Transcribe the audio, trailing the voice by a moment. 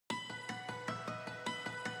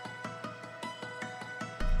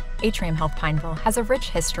Atrium Health Pineville has a rich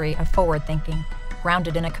history of forward thinking,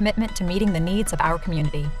 grounded in a commitment to meeting the needs of our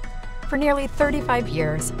community. For nearly 35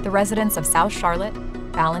 years, the residents of South Charlotte,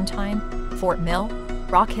 Ballantyne, Fort Mill,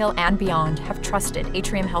 Rock Hill, and beyond have trusted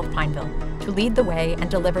Atrium Health Pineville to lead the way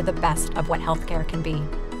and deliver the best of what healthcare can be.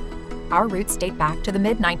 Our roots date back to the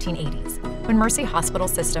mid-1980s, when Mercy Hospital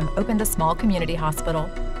System opened a small community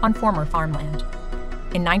hospital on former farmland.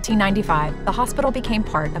 In 1995, the hospital became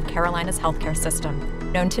part of Carolina's healthcare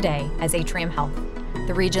system, known today as Atrium Health,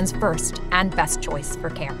 the region's first and best choice for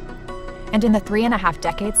care. And in the 3.5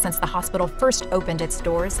 decades since the hospital first opened its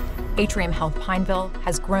doors, Atrium Health Pineville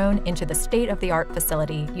has grown into the state-of-the-art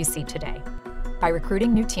facility you see today. By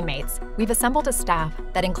recruiting new teammates, we've assembled a staff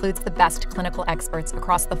that includes the best clinical experts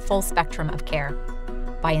across the full spectrum of care.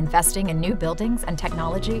 By investing in new buildings and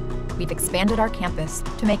technology, we've expanded our campus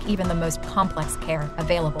to make even the most complex care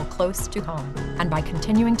available close to home. And by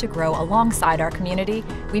continuing to grow alongside our community,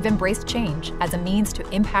 we've embraced change as a means to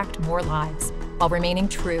impact more lives, while remaining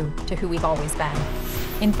true to who we've always been.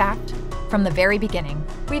 In fact, from the very beginning,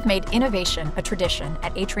 we've made innovation a tradition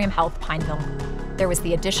at Atrium Health Pineville. There was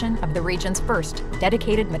the addition of the region's first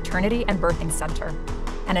dedicated maternity and birthing center,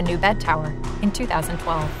 and a new bed tower in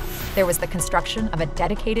 2012. There was the construction of a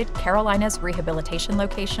dedicated Carolinas rehabilitation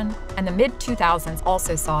location, and the mid-2000s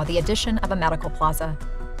also saw the addition of a medical plaza,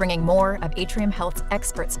 bringing more of Atrium Health's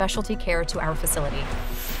expert specialty care to our facility,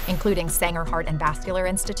 including Sanger Heart and Vascular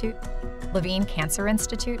Institute, Levine Cancer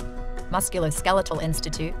Institute, Musculoskeletal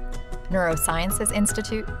Institute, Neurosciences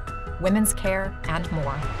Institute, Women's Care, and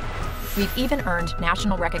more. We've even earned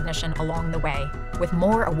national recognition along the way, with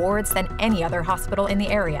more awards than any other hospital in the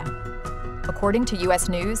area. According to U.S.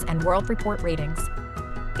 News and World Report ratings,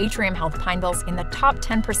 Atrium Health Pineville's in the top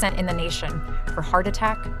 10% in the nation for heart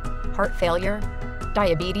attack, heart failure,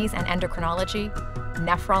 diabetes and endocrinology,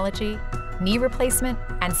 nephrology, knee replacement,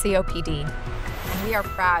 and COPD. And we are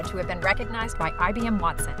proud to have been recognized by IBM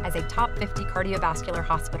Watson as a top 50 cardiovascular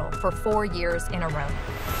hospital for 4 years in a row.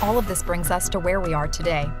 All of this brings us to where we are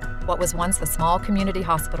today. What was once a small community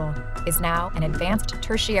hospital is now an advanced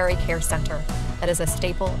tertiary care center that is a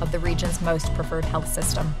staple of the region's most preferred health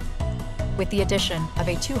system. With the addition of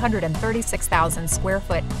a 236,000 square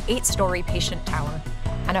foot, 8-story patient tower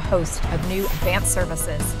and a host of new advanced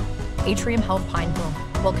services, Atrium Health Pineville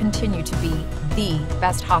will continue to be the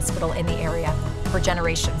best hospital in the area for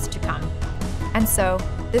generations to come. And so,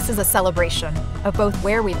 this is a celebration of both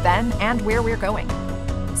where we've been and where we're going.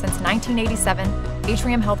 Since 1987,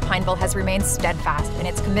 Atrium Health Pineville has remained steadfast in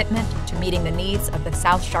its commitment to meeting the needs of the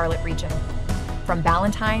South Charlotte region, from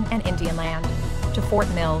Ballantyne and Indian Land to Fort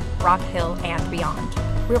Mill, Rock Hill, and beyond.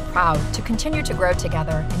 We're proud to continue to grow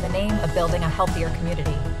together in the name of building a healthier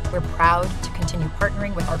community. We're proud to continue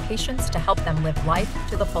partnering with our patients to help them live life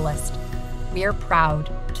to the fullest. We are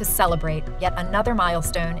proud to celebrate yet another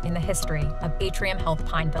milestone in the history of Atrium Health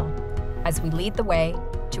Pineville as we lead the way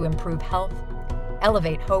to improve health,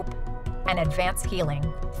 elevate hope, and advance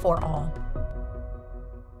healing for all.